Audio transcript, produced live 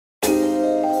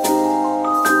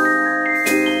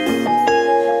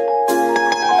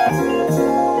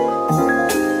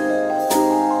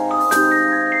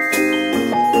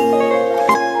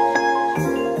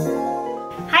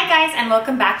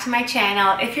my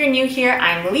channel. If you're new here,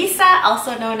 I'm Lisa,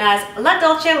 also known as La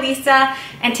Dolce Lisa,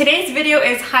 and today's video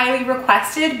is highly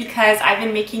requested because I've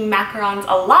been making macarons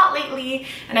a lot lately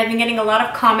and I've been getting a lot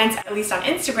of comments, at least on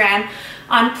Instagram,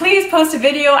 on please post a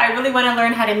video, I really want to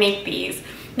learn how to make these.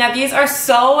 Now these are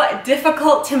so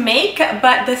difficult to make,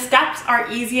 but the steps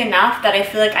are easy enough that I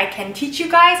feel like I can teach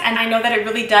you guys, and I know that it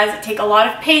really does take a lot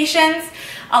of patience,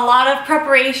 a lot of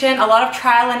preparation, a lot of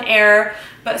trial and error,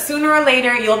 but sooner or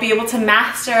later you'll be able to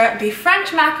master the French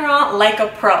macaron like a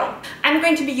pro. I'm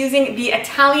going to be using the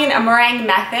Italian meringue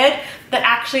method that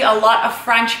actually a lot of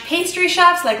French pastry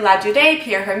chefs like La Dude,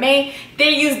 Pierre Hermé,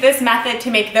 they use this method to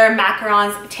make their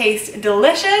macarons taste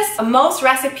delicious. Most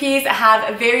recipes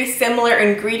have very similar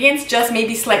ingredients, just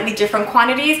maybe slightly different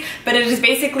quantities, but it is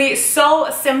basically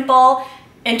so simple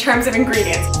in terms of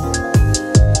ingredients.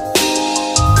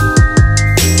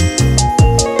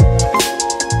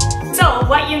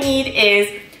 What you need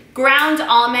is ground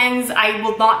almonds. I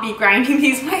will not be grinding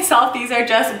these myself. These are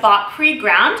just bought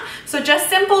pre-ground. So just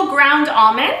simple ground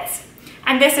almonds.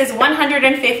 And this is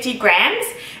 150 grams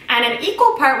and an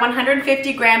equal part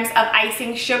 150 grams of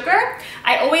icing sugar.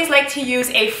 I always like to use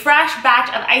a fresh batch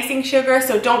of icing sugar,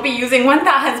 so don't be using one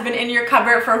that has been in your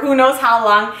cupboard for who knows how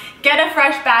long. Get a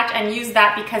fresh batch and use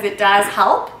that because it does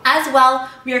help. As well,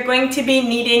 we are going to be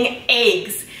needing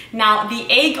eggs. Now, the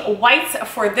egg whites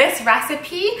for this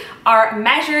recipe are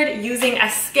measured using a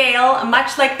scale,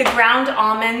 much like the ground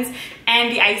almonds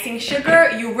and the icing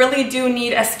sugar. You really do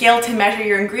need a scale to measure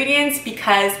your ingredients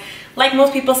because, like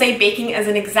most people say, baking is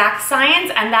an exact science,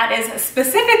 and that is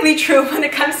specifically true when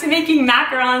it comes to making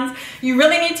macarons. You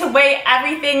really need to weigh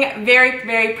everything very,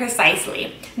 very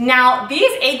precisely. Now,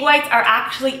 these egg whites are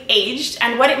actually aged,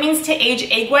 and what it means to age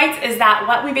egg whites is that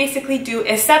what we basically do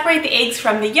is separate the eggs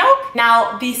from the yolk.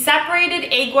 Now, the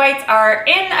separated egg whites are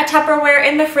in a Tupperware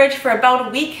in the fridge for about a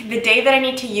week. The day that I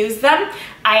need to use them,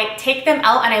 I take them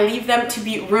out and I leave them to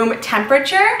be room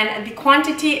temperature, and the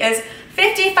quantity is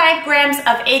 55 grams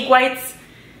of egg whites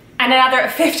and another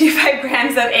 55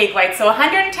 grams of egg whites, so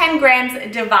 110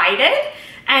 grams divided.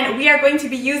 And we are going to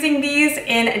be using these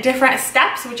in different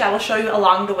steps, which I will show you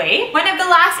along the way. One of the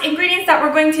last ingredients that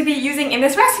we're going to be using in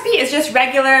this recipe is just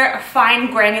regular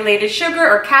fine granulated sugar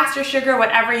or caster sugar,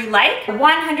 whatever you like,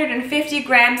 150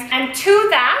 grams. And to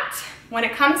that, when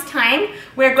it comes time,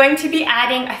 we're going to be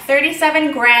adding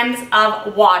 37 grams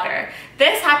of water.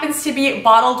 This happens to be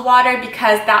bottled water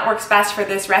because that works best for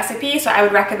this recipe, so I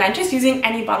would recommend just using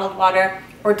any bottled water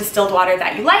or distilled water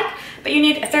that you like, but you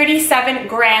need 37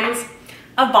 grams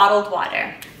of bottled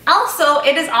water. Also,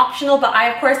 it is optional, but I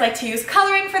of course like to use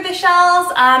coloring for the shells.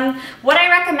 What I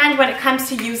recommend when it comes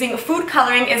to using food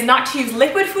coloring is not to use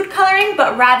liquid food coloring,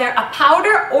 but rather a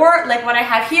powder or, like what I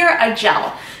have here, a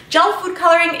gel. Gel food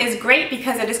coloring is great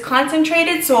because it is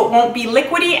concentrated, so it won't be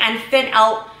liquidy and thin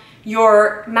out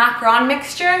your macaron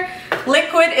mixture.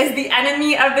 Liquid is the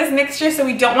enemy of this mixture, so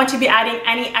we don't want to be adding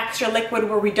any extra liquid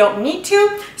where we don't need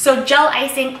to. So gel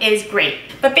icing is great.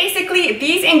 But basically,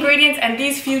 these ingredients and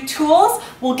these few tools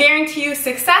will guarantee you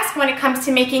success when it comes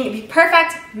to making the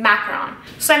perfect macaron.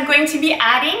 So I'm going to be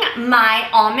adding my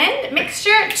almond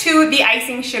mixture to the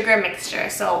icing sugar mixture.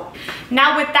 So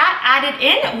now with that added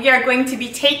in, we are going to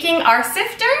be taking our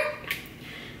sifter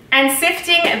and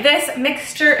sifting this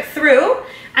mixture through.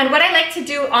 And what I like to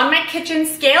do on my kitchen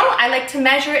scale, I like to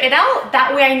measure it out.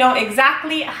 That way I know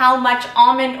exactly how much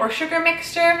almond or sugar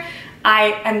mixture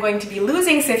I am going to be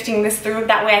losing sifting this through.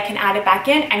 That way I can add it back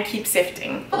in and keep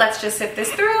sifting. Let's just sift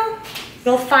this through.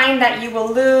 You'll find that you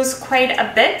will lose quite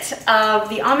a bit of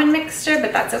the almond mixture,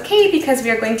 but that's okay because we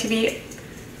are going to be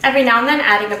every now and then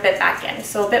adding a bit back in.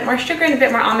 So a bit more sugar and a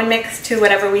bit more almond mix to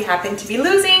whatever we happen to be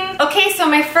losing. Okay, so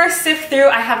my first sift through,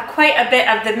 I have quite a bit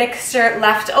of the mixture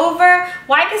left over.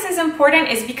 Why this is important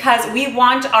is because we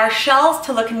want our shells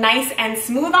to look nice and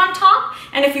smooth on top.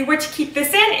 And if we were to keep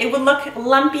this in, it would look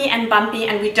lumpy and bumpy,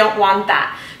 and we don't want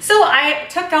that. So I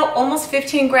took out almost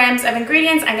 15 grams of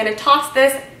ingredients. I'm gonna toss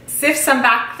this, sift some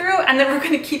back through, and then we're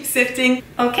going to keep sifting.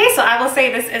 Okay, so I will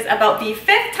say this is about the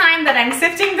 5th time that I'm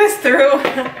sifting this through.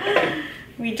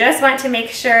 We just want to make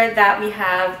sure that we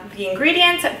have the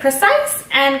ingredients precise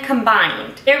and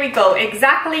combined. There we go,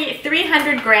 exactly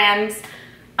 300 grams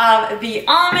of the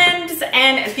almonds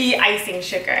and the icing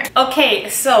sugar. Okay,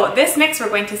 so this mix we're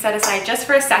going to set aside just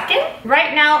for a second.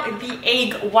 Right now, the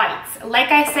egg whites. Like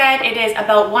I said, it is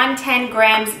about 110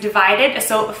 grams divided,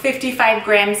 so 55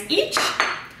 grams each.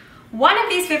 One of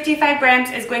these 55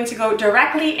 grams is going to go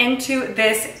directly into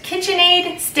this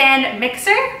KitchenAid stand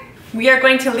mixer. We are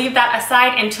going to leave that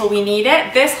aside until we need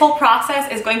it. This whole process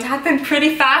is going to happen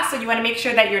pretty fast, so you want to make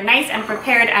sure that you're nice and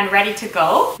prepared and ready to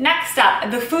go. Next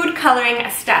up, the food coloring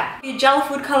step. The gel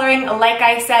food coloring, like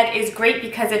I said, is great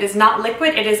because it is not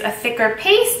liquid, it is a thicker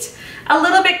paste. A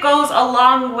little bit goes a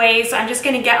long way, so I'm just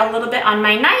going to get a little bit on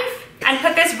my knife and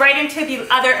put this right into the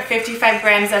other 55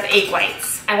 grams of egg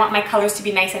whites. I want my colors to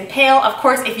be nice and pale. Of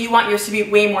course, if you want yours to be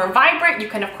way more vibrant, you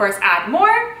can of course add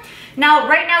more. Now,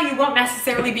 right now you won't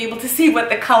necessarily be able to see what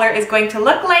the color is going to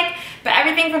look like, but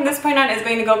everything from this point on is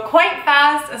going to go quite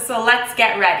fast, so let's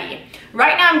get ready.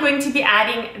 Right now I'm going to be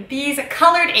adding these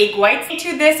colored egg whites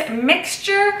into this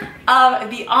mixture of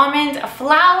the almond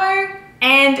flour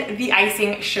and the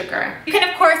icing sugar. You can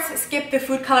of course skip the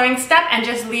food coloring step and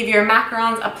just leave your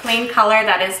macarons a plain color.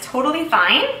 That is totally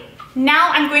fine. Now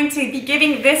I'm going to be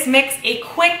giving this mix a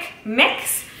quick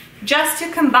mix just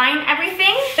to combine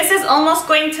everything. This is almost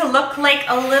going to look like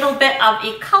a little bit of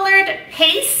a colored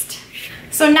paste.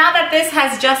 So now that this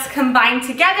has just combined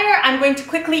together, I'm going to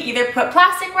quickly either put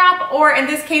plastic wrap or in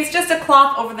this case just a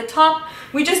cloth over the top.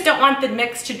 We just don't want the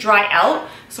mix to dry out,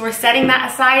 so we're setting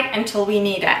that aside until we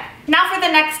need it. Now for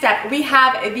the next step, we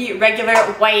have the regular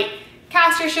white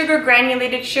caster sugar,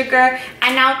 granulated sugar,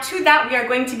 and now to that we are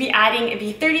going to be adding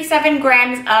the 37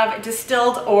 grams of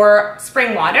distilled or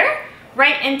spring water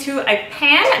right into a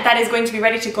pan that is going to be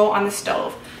ready to go on the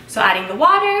stove. So adding the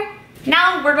water.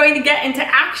 Now we're going to get into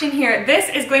action here. This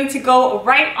is going to go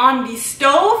right on the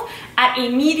stove at a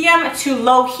medium to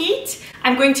low heat.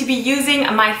 I'm going to be using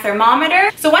my thermometer.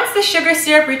 So once the sugar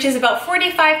syrup reaches about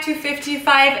 45 to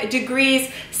 55 degrees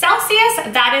Celsius,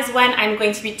 that is when I'm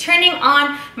going to be turning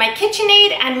on my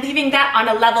KitchenAid and leaving that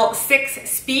on a level 6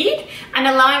 speed and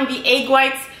allowing the egg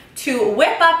whites to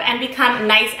whip up and become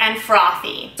nice and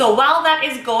frothy. So while that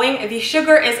is going, the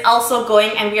sugar is also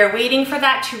going and we are waiting for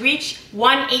that to reach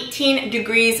 118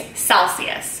 degrees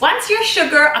Celsius. Once your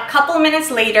sugar a couple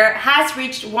minutes later has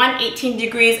reached 118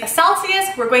 degrees Celsius,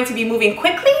 we're going to be moving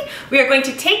quickly. We are going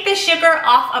to take the sugar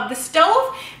off of the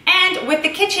stove and with the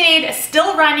KitchenAid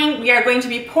still running, we are going to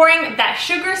be pouring that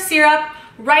sugar syrup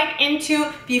right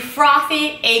into the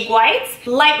frothy egg whites,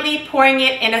 lightly pouring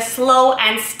it in a slow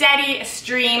and steady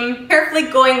stream, carefully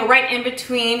going right in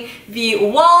between the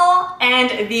wall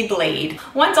and the blade.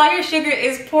 Once all your sugar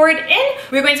is poured in,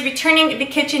 we're going to be turning the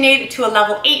KitchenAid to a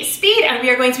level 8 speed and we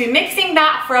are going to be mixing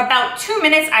that for about 2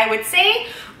 minutes, I would say,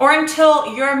 or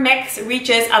until your mix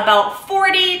reaches about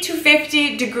 40 to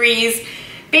 50 degrees.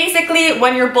 Basically,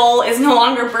 when your bowl is no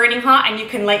longer burning hot and you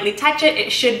can lightly touch it,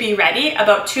 it should be ready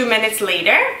about 2 minutes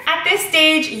later. At this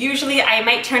stage, usually I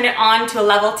might turn it on to a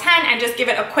level 10 and just give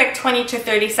it a quick 20 to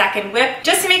 30 second whip,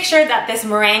 just to make sure that this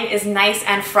meringue is nice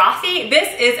and frothy. This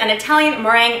is an Italian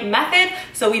meringue method,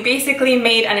 so we basically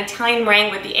made an Italian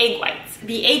meringue with the egg whites.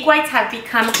 The egg whites have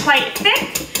become quite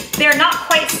thick. They're not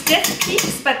quite stiff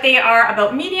peaks, but they are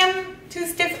about medium to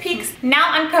stiff peaks.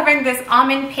 Now I'm covering this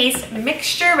almond paste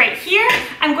mixture right here.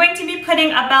 I'm going to be putting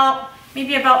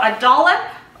maybe about a dollop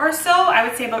or so, I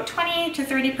would say about 20 to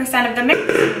 30% of the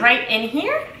mix right in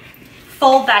here.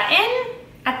 Fold that in.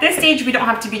 At this stage, we don't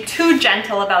have to be too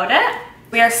gentle about it.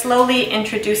 We are slowly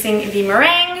introducing the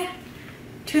meringue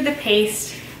to the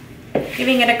paste,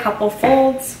 giving it a couple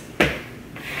folds.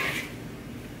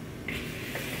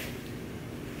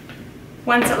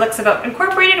 Once it looks about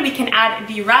incorporated, we can add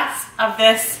the rest of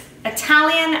this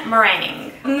Italian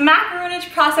meringue. The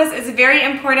macaronage process is very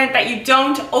important that you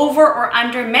don't over or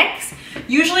under mix.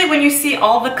 Usually when you see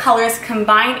all the colors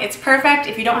combine, it's perfect.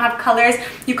 If you don't have colors,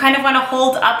 you kind of want to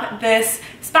hold up this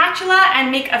spatula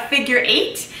and make a figure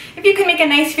 8. If you can make a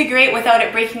nice figure 8 without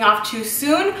it breaking off too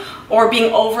soon or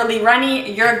being overly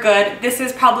runny, you're good. This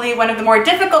is probably one of the more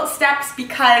difficult steps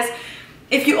because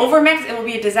if you overmix, it will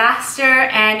be a disaster,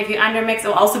 and if you undermix, it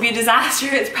will also be a disaster.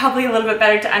 It's probably a little bit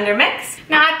better to undermix.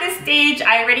 Now at this stage,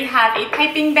 I already have a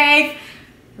piping bag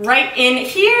right in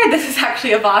here. This is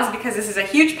actually a vase because this is a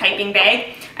huge piping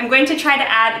bag. I'm going to try to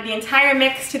add the entire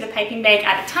mix to the piping bag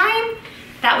at a time.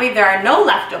 That way there are no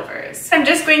leftovers. I'm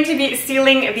just going to be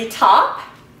sealing the top.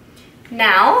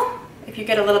 Now, if you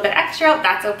get a little bit extra out,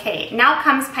 that's okay. Now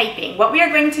comes piping. What we are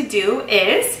going to do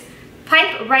is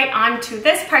pipe right onto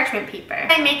this parchment paper.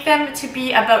 I make them to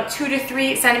be about 2 to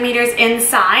 3 centimeters in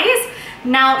size.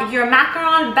 Now your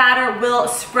macaron batter will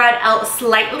spread out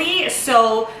slightly,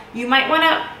 so you might want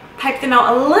to pipe them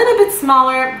out a little bit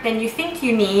smaller than you think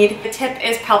you need. The tip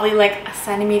is probably like a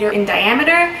centimeter in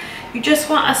diameter. You just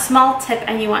want a small tip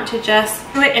and you want to just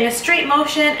do it in a straight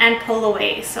motion and pull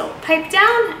away. So pipe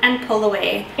down and pull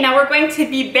away. Now we're going to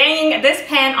be banging this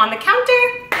pan on the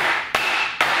counter.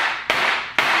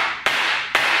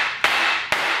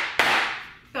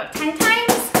 About 10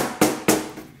 times.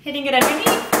 Hitting it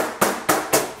underneath.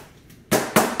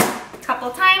 A couple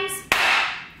times.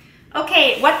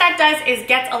 Okay, what that does is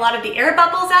gets a lot of the air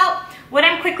bubbles out. What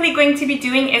I'm quickly going to be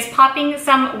doing is popping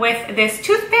some with this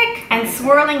toothpick and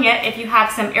swirling it if you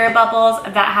have some air bubbles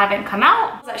that haven't come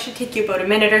out. That should take you about a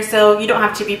minute or so. You don't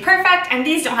have to be perfect, and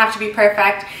these don't have to be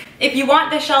perfect. If you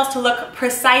want the shells to look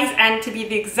precise and to be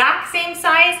the exact same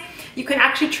size, you can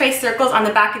actually trace circles on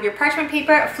the back of your parchment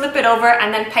paper, flip it over,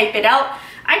 and then pipe it out.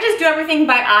 I just do everything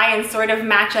by eye and sort of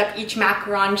match up each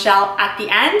macaron shell at the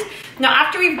end. Now,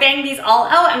 after we've banged these all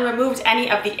out and removed any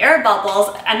of the air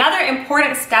bubbles, another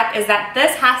important step is that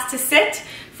this has to sit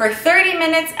for 30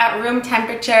 minutes at room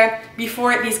temperature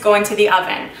before these go into the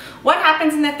oven. What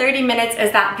happens in the 30 minutes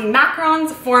is that the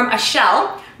macarons form a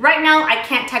shell. Right now, I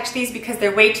can't touch these because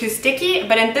they're way too sticky,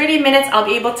 but in 30 minutes, I'll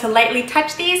be able to lightly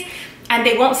touch these and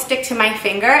they won't stick to my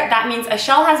finger. That means a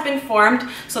shell has been formed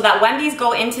so that when these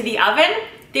go into the oven,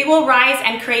 they will rise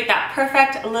and create that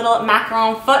perfect little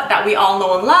macaron foot that we all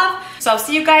know and love. So I'll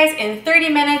see you guys in 30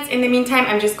 minutes. In the meantime,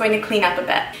 I'm just going to clean up a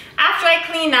bit. After I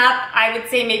clean up, I would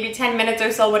say maybe 10 minutes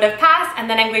or so would have passed, and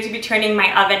then I'm going to be turning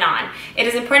my oven on. It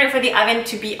is important for the oven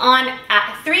to be on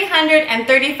at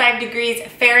 335 degrees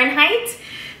Fahrenheit.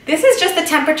 This is just the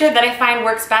temperature that I find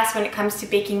works best when it comes to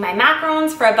baking my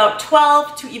macarons for about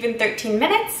 12 to even 13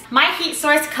 minutes. My heat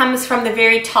source comes from the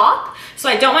very top, so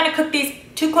I don't want to cook these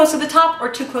too close to the top or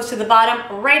too close to the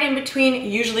bottom. Right in between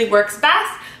usually works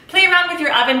best. Play around with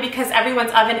your oven because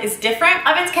everyone's oven is different.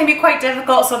 Ovens can be quite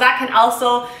difficult, so that can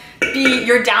also be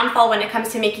your downfall when it comes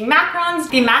to making macarons.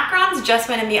 The macarons just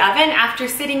went in the oven after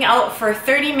sitting out for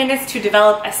 30 minutes to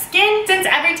develop a skin. Since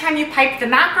every time you pipe the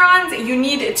macarons, you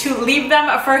need to leave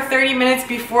them for 30 minutes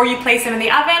before you place them in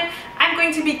the oven, I'm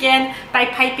going to begin by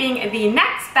piping the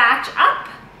next batch up.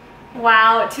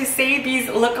 Wow, to say these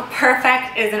look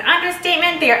perfect is an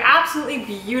understatement. They are absolutely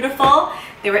beautiful.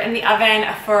 They were in the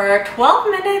oven for 12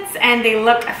 minutes and they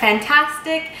look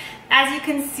fantastic. As you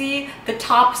can see, the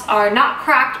tops are not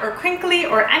cracked or crinkly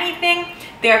or anything.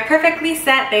 They are perfectly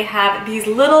set. They have these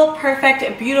little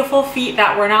perfect, beautiful feet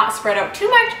that were not spread out too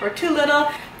much or too little.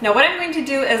 Now what I'm going to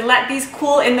do is let these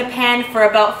cool in the pan for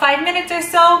about 5 minutes or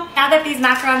so. Now that these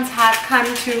macarons have come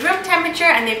to room temperature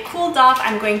and they've cooled off,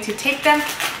 I'm going to take them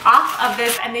off of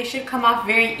this and they should come off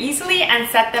very easily and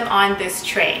set them on this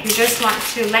tray. You just want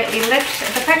to lightly lift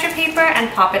the parchment paper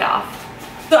and pop it off.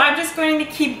 So I'm just going to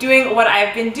keep doing what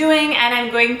I've been doing, and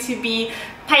I'm going to be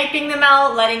piping them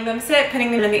out, letting them sit, putting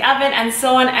them in the oven, and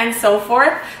so on and so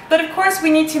forth. But of course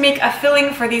we need to make a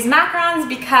filling for these macarons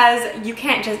because you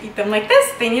can't just eat them like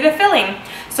this, they need a filling.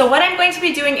 So what I'm going to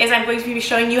be doing is I'm going to be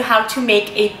showing you how to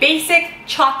make a basic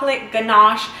chocolate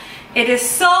ganache. It is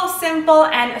so simple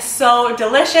and so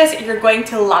delicious, you're going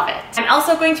to love it. I'm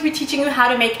also going to be teaching you how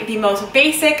to make the most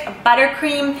basic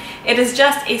buttercream. It is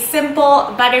just a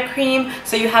simple buttercream,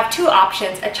 so you have two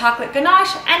options, a chocolate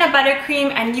ganache and a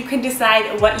buttercream, and you can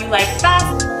decide what you like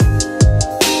best.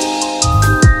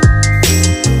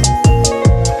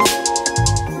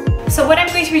 So what I'm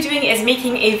going to be doing is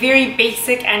making a very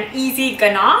basic and easy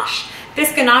ganache.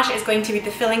 This ganache is going to be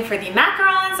the filling for the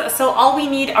macarons, so all we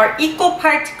need are equal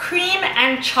parts cream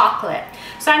and chocolate.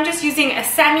 So I'm just using a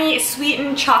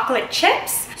semi-sweetened chocolate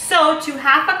chips. So to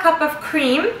half a cup of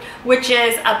cream, which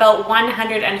is about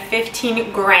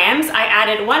 115 grams, I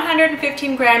added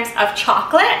 115 grams of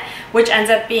chocolate, which ends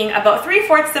up being about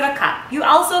 3/4 of a cup. You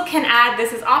also can add,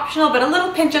 this is optional, but a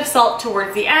little pinch of salt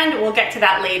towards the end. We'll get to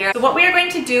that later. So what we are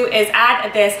going to do is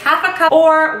add this half a cup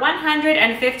or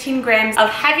 115 grams of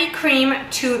heavy cream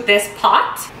to this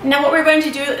pot. Now what we're going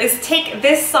to do is take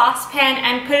this saucepan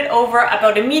and put it over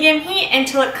about a medium heat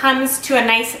until it comes to a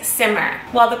nice simmer.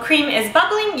 While the cream is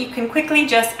bubbling, you can quickly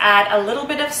just add a little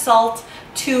bit of salt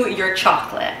to your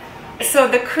chocolate. So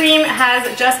the cream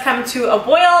has just come to a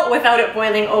boil without it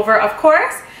boiling over, of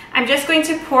course. I'm just going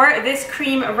to pour this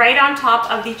cream right on top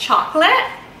of the chocolate.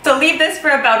 So leave this for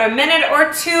about a minute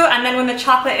or two, and then when the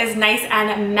chocolate is nice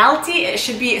and melty, it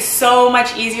should be so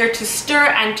much easier to stir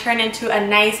and turn into a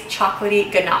nice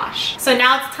chocolatey ganache. So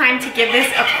now it's time to give this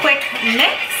a quick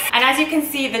mix. And as you can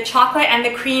see, the chocolate and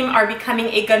the cream are becoming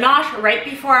a ganache right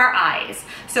before our eyes.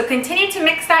 So continue to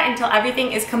mix that until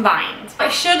everything is combined.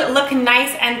 It should look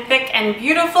nice and thick and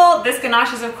beautiful. This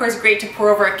ganache is of course great to pour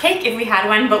over a cake if we had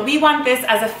one, but we want this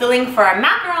as a filling for our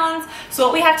macarons. So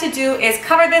what we have to do is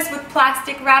cover this with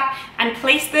plastic wrap and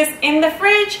place this in the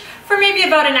fridge for maybe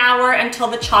about an hour until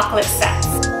the chocolate sets.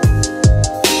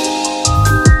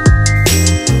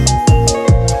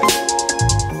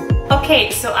 Okay,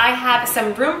 so I have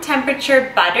some room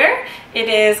temperature butter. It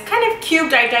is kind of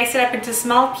cubed. I diced it up into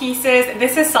small pieces.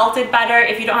 This is salted butter.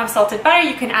 If you don't have salted butter,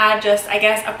 you can add just, I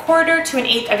guess, 1/4 to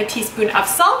 1/8 of a teaspoon of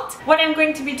salt. What I'm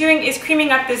going to be doing is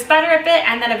creaming up this butter a bit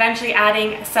and then eventually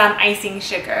adding some icing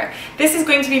sugar. This is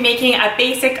going to be making a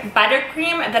basic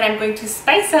buttercream that I'm going to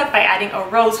spice up by adding a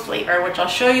rose flavor, which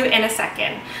I'll show you in a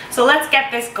second. So let's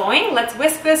get this going. Let's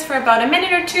whisk this for about a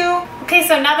minute or two. Okay,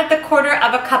 so now that the 1/4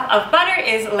 of a cup of butter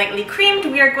is lightly creamed,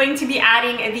 we are going to be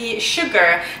adding the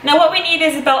sugar. Now what we need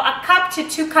is about 1 cup to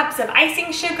 2 cups of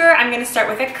icing sugar. I'm going to start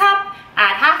with a cup,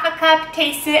 add 1/2 cup,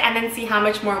 taste it, and then see how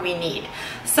much more we need.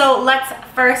 So let's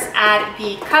first add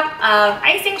the cup of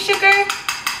icing sugar,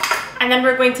 and then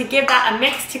we're going to give that a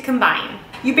mix to combine.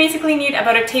 You basically need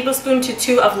about 1 tablespoon to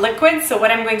 2 of liquid, so what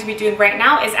I'm going to be doing right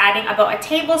now is adding about 1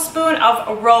 tablespoon of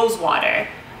rose water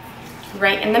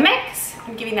right in the mix.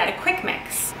 I'm giving that a quick mix.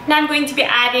 Now I'm going to be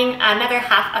adding another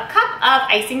 1/2 cup of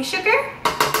icing sugar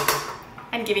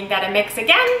and giving that a mix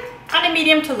again on a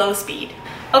medium to low speed.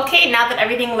 Okay, now that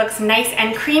everything looks nice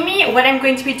and creamy, what I'm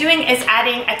going to be doing is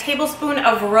adding 1 tablespoon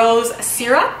of rose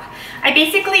syrup. I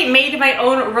basically made my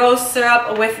own rose syrup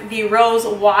with the rose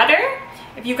water.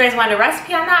 If you guys want a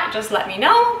recipe on that, just let me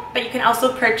know. But you can also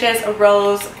purchase a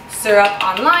rose syrup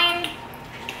online.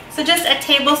 So just 1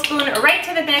 tablespoon right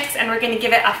to the mix, and we're going to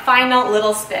give it a final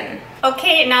little spin.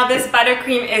 Okay, now this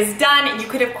buttercream is done. You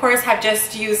could of course have just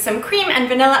used some cream and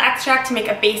vanilla extract to make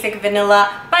a basic vanilla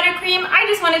buttercream. I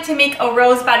just wanted to make a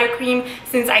rose buttercream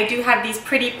since I do have these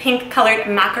pretty pink colored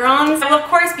macarons. I will of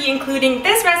course be including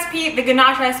this recipe, the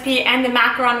ganache recipe, and the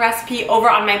macaron recipe over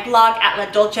on my blog at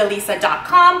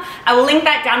ladolcelisa.com. I will link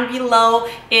that down below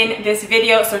in this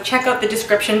video, so check out the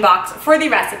description box for the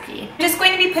recipe. I'm just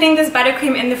going to be putting this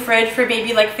buttercream in the fridge for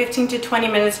maybe like 15 to 20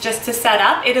 minutes just to set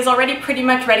up. It is already pretty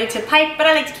much ready to pipe, but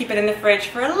I like to keep it in the fridge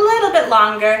for a little bit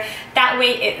longer. That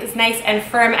way it is nice and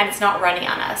firm and it's not runny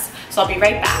on us. So I'll be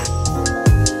right back.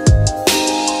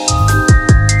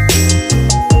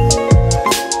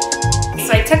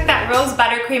 So I took that rose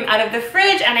buttercream out of the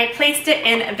fridge and I placed it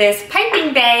in this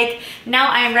piping bag. Now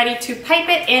I am ready to pipe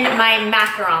it in my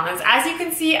macarons. As you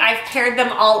can see, I've paired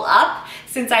them all up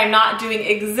since I'm not doing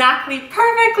exactly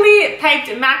perfectly piped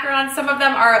macarons. Some of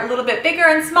them are a little bit bigger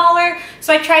and smaller,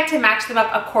 so I tried to match them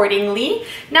up accordingly.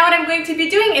 Now what I'm going to be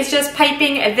doing is just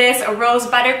piping this rose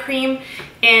buttercream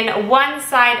in one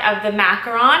side of the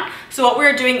macaron. So what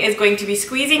we're doing is going to be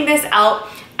squeezing this out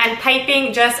and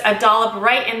piping just a dollop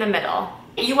right in the middle.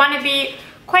 You want to be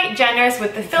quite generous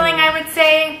with the filling, I would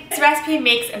say. This recipe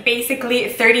makes basically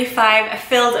 35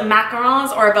 filled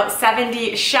macarons, or about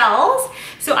 70 shells.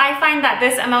 So I find that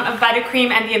this amount of buttercream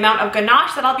and the amount of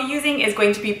ganache that I'll be using is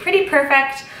going to be pretty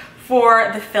perfect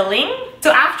for the filling.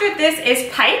 So after this is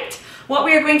piped, what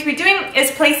we are going to be doing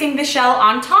is placing the shell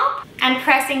on top and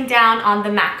pressing down on the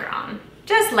macaron.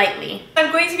 Just lightly.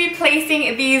 I'm going to be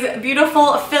placing these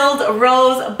beautiful filled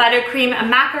rose buttercream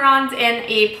macarons in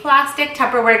a plastic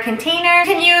Tupperware container. You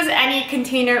can use any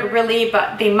container really,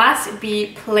 but they must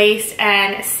be placed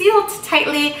and sealed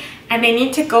tightly, and they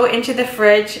need to go into the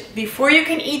fridge before you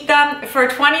can eat them for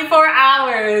 24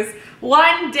 hours.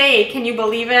 1 day, can you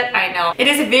believe it? I know. It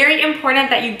is very important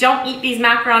that you don't eat these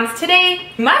macarons today.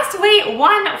 You must wait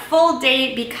 1 full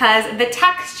day because the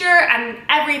texture and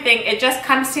everything, it just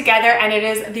comes together and it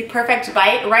is the perfect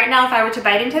bite. Right now, if I were to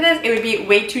bite into this, it would be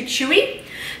way too chewy.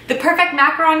 The perfect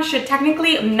macaron should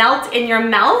technically melt in your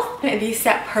mouth. These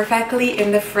set perfectly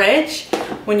in the fridge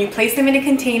when you place them in a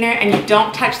container and you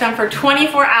don't touch them for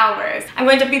 24 hours. I'm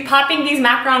going to be popping these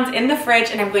macarons in the fridge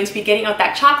and I'm going to be getting out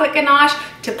that chocolate ganache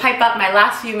to pipe up my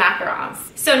last few macarons.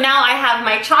 So now I have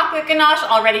my chocolate ganache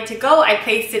all ready to go. I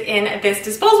placed it in this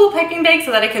disposable piping bag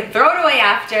so that I could throw it away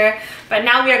after. But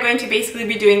now we are going to basically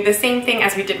be doing the same thing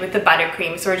as we did with the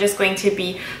buttercream. So we're just going to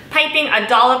be piping a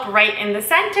dollop right in the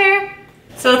center.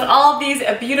 So with all these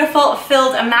beautiful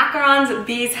filled macarons,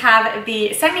 these have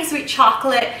the semi-sweet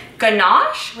chocolate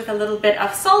ganache with a little bit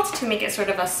of salt to make it sort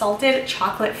of a salted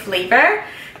chocolate flavor.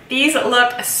 These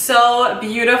look so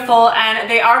beautiful and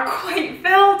they are quite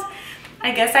filled.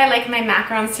 I guess I like my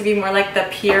macarons to be more like the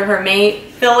Pierre Hermé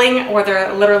filling, or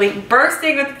they're literally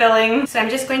bursting with filling. So I'm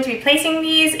just going to be placing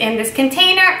these in this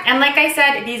container, and like I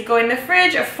said, these go in the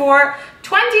fridge for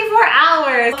 24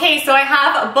 hours. Okay, so I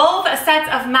have both sets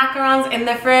of macarons in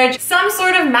the fridge. Some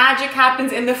sort of magic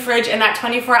happens in the fridge in that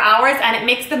 24 hours and it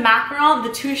makes the macaron,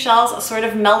 the 2 shells, sort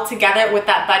of melt together with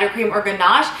that buttercream or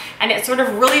ganache, and it sort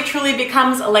of really truly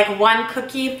becomes like one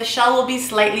cookie. The shell will be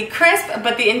slightly crisp,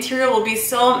 but the interior will be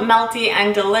so melty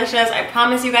and delicious. I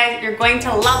promise you guys, you're going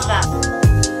to love them.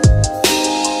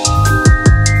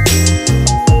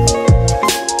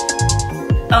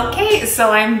 Okay,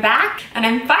 so I'm back and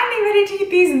I'm finally ready to eat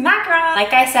these macarons.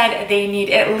 Like I said, they need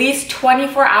at least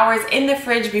 24 hours in the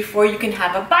fridge before you can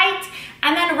have a bite.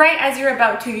 And then right as you're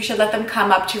about to, you should let them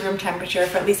come up to room temperature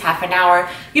for at least half an hour.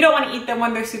 You don't want to eat them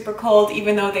when they're super cold,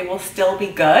 even though they will still be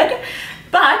good.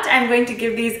 But I'm going to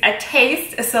give these a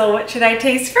taste. So what should I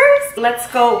taste first?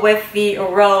 Let's go with the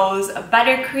rose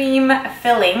buttercream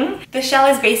filling. The shell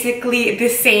is basically the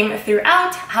same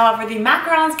throughout. However, the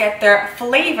macarons get their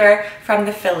flavor from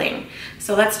the filling.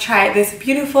 So let's try this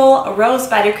beautiful rose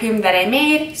buttercream that I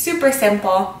made. Super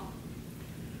simple.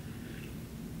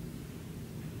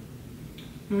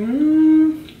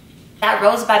 That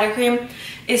rose buttercream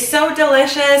is so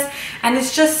delicious and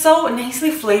it's just so nicely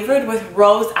flavored with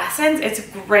rose essence. It's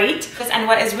great. And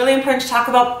what is really important to talk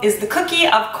about is the cookie,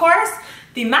 of course.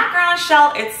 The macaron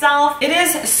shell itself, it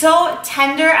is so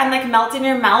tender and like melt in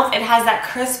your mouth. It has that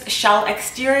crisp shell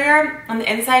exterior and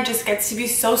the inside just gets to be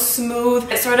so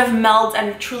smooth. It sort of melts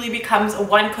and truly becomes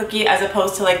one cookie as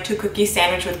opposed to like two cookie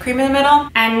sandwich with cream in the middle.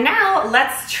 And now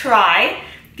let's try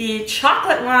the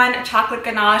chocolate one, chocolate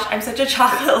ganache. I'm such a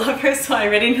chocolate lover, so I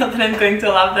already know that I'm going to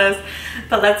love this.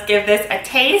 But let's give this a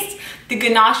taste. The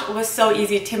ganache was so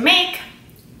easy to make.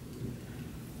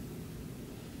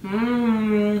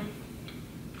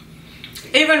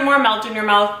 Even more melt in your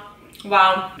mouth.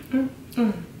 Wow.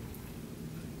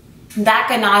 That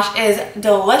ganache is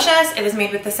delicious. It was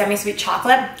made with the semi-sweet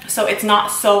chocolate, so it's not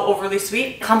so overly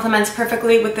sweet. Complements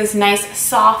perfectly with this nice,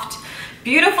 soft,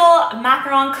 beautiful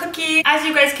macaron cookie. As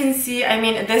you guys can see, I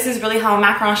mean, this is really how a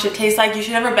macaron should taste like. You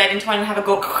should never bite into one and have it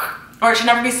go, or it should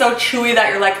never be so chewy that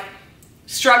you're like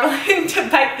struggling to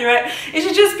bite through it. It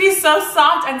should just be so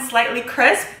soft and slightly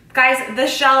crisp. Guys, the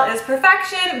shell is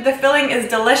perfection. The filling is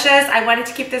delicious. I wanted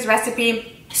to keep this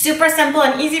recipe super simple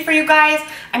and easy for you guys.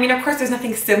 I mean, of course, there's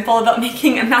nothing simple about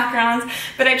making macarons,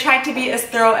 but I tried to be as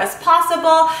thorough as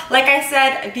possible. Like I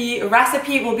said, the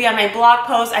recipe will be on my blog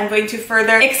post. I'm going to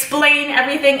further explain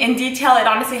everything in detail. It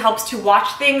honestly helps to watch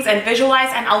things and visualize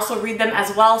and also read them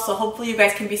as well. So hopefully you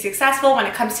guys can be successful when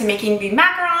it comes to making the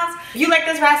macarons. If you like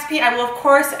this recipe, I will of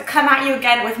course come at you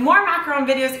again with more macaron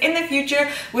videos in the future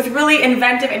with really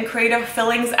inventive and creative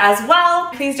fillings as well.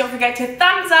 Please don't forget to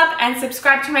thumbs up and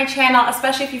subscribe to my channel,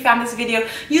 especially if you found this video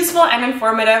useful and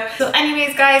informative. So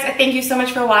anyways guys, thank you so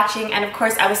much for watching, and of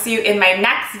course I will see you in my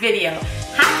next video.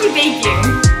 Happy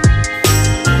baking!